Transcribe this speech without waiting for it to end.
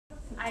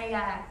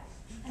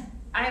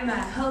I'm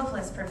a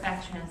hopeless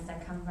perfectionist. I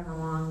come from a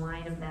long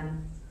line of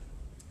them.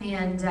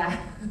 And,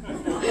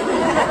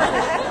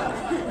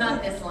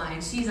 not this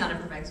line. She's not a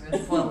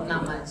perfectionist. Well,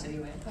 not much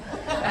anyway.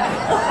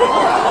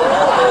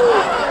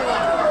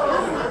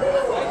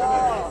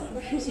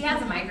 She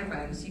has a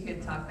microphone. She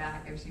could talk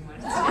back if she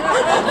wanted to.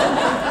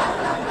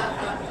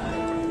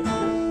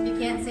 You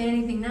can't say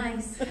anything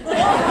nice.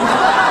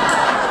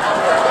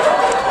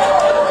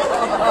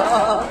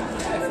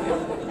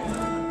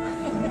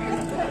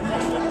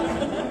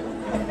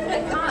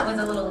 Was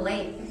a little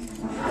late.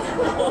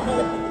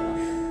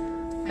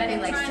 Betty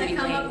likes to be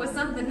come late. up with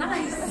something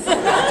nice.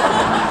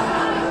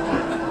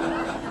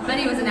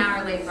 Betty was an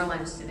hour late for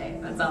lunch today.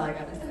 That's all I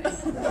gotta say.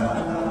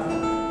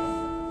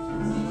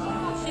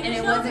 And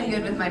it wasn't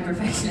good with my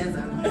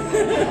perfectionism.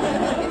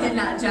 It did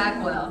not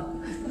jog well.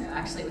 No,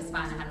 actually, it was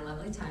fun. I had a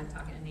lovely time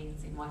talking to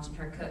Nancy and watching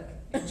her cook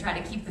and try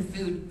to keep the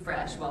food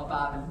fresh while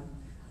Bob and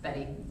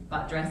Betty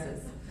bought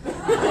dresses.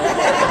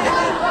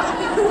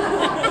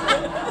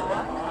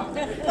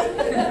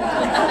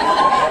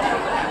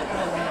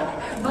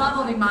 Bob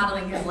will be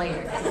modeling his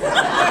later.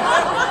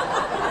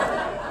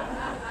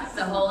 It's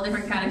a whole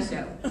different kind of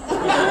show.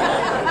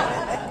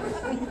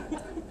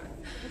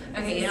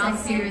 Okay, in all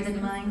seriousness,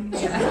 than mine.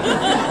 Yeah.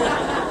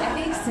 I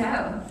think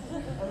so.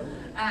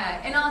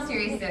 In all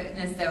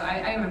seriousness, though,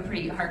 I am a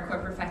pretty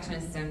hardcore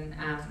perfectionist, and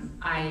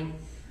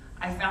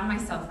I found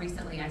myself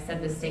recently, I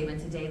said this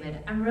statement to David,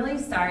 I'm really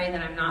sorry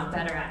that I'm not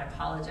better at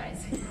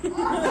apologizing.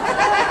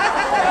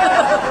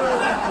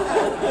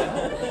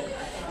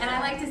 And I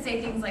like to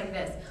say things like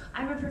this,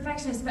 I'm a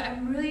perfectionist, but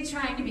I'm really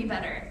trying to be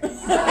better.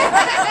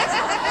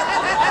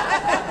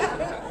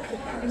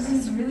 It's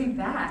just really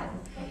bad.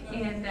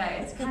 And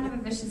it's kind of a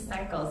vicious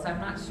cycle, so I'm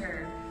not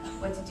sure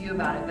what to do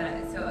about it.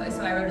 But so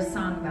I wrote a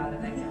song about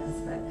it, I guess.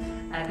 But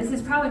this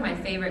is probably my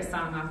favorite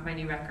song off my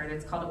new record.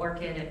 It's called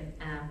Orchid, and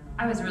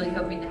I was really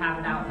hoping to have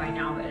it out by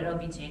now, but it'll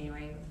be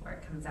January before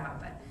it comes out.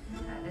 But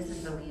this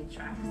is the lead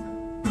track. So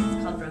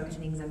it's called Broken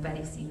Things, and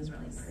Betty sings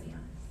really pretty on it.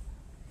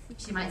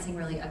 She might sing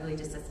really ugly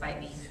just to spite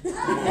me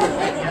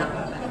right now.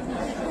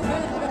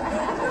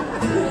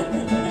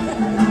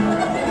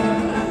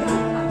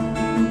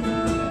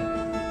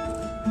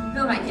 Who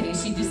am I kidding?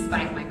 She just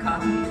spiked my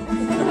coffee.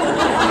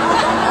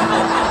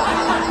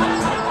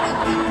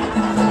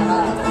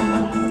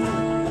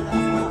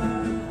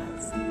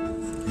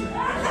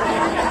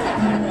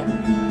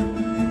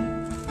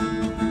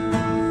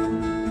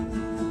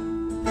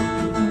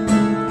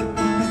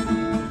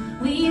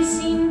 We've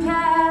seen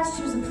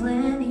pastures of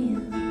plenty,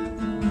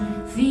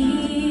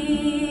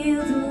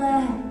 fields of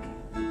lack,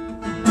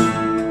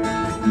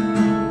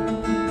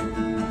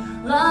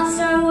 lost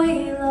our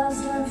way,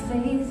 lost our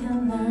faith,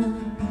 and the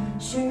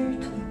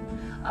shirt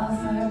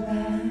off our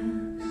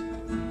backs.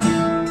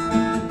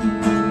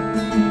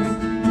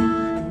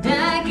 And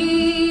I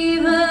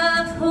gave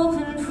up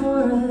hoping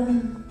for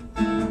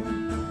a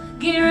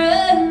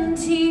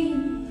guarantee.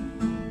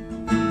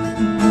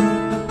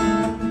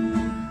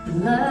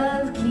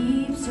 Love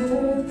keeps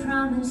her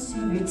promise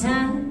every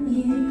time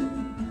you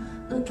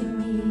look at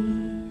me.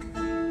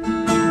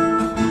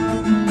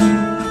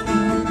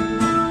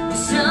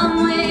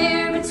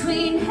 Somewhere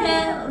between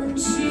hell and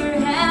sheer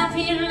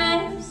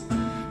happiness,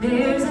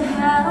 there's a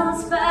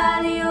house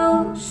by the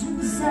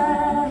ocean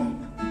side.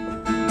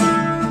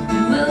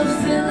 We'll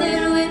fill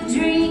it with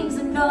dreams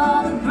and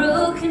all the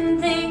broken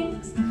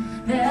things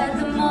that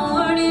the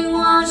morning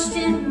washed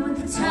in with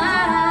the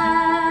tide.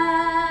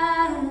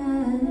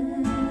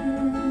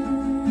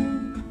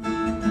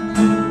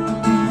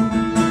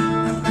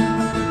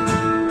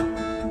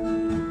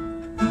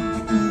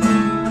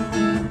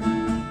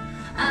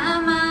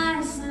 I'm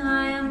ice and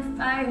I am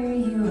fire,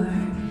 you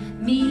are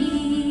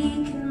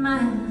meek and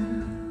mild.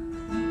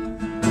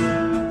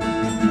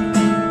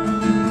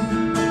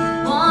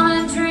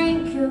 Wanna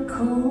drink your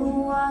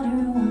cold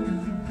water, wanna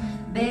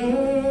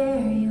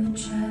bear your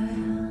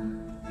child.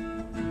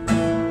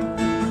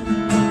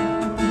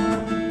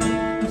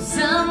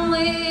 Some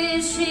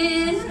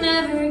wishes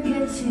never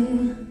get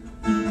to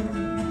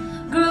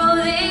grow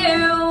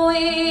their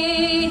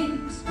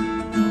wings.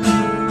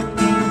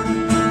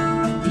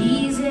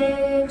 These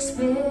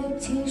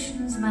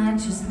expectations might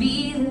just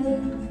be the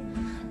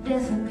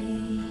death of me.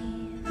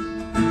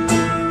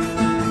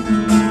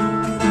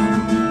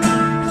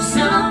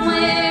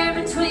 Somewhere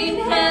between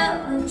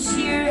hell and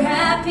sheer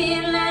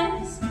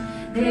happiness,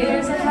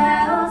 there's a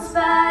house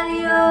by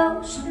the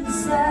ocean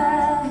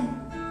side.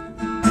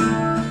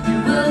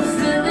 And we'll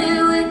fill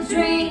it with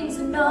dreams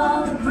and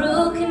all the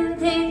broken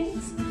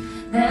things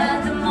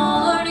that the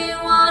morning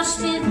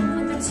washed in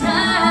with the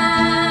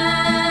tide.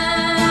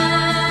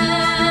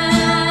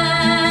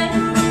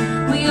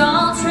 We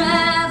all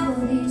travel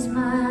these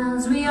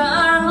miles, we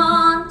are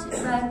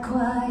haunted by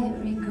quiet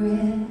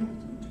regret.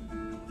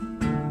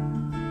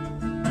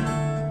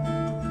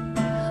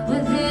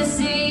 With this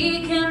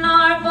ache in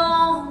our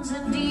bones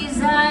and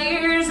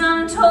desires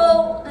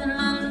untold and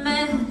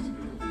unmet,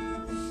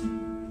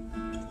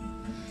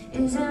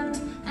 isn't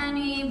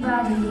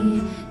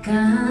anybody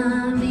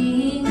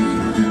coming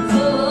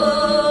for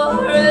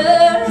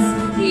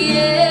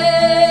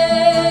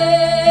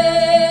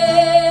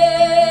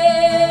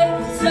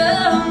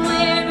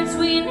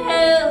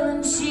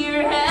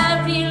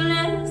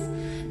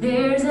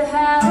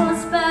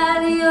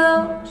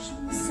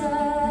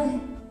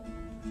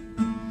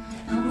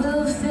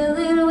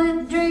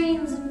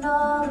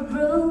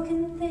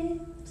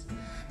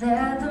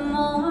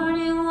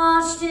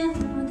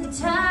question.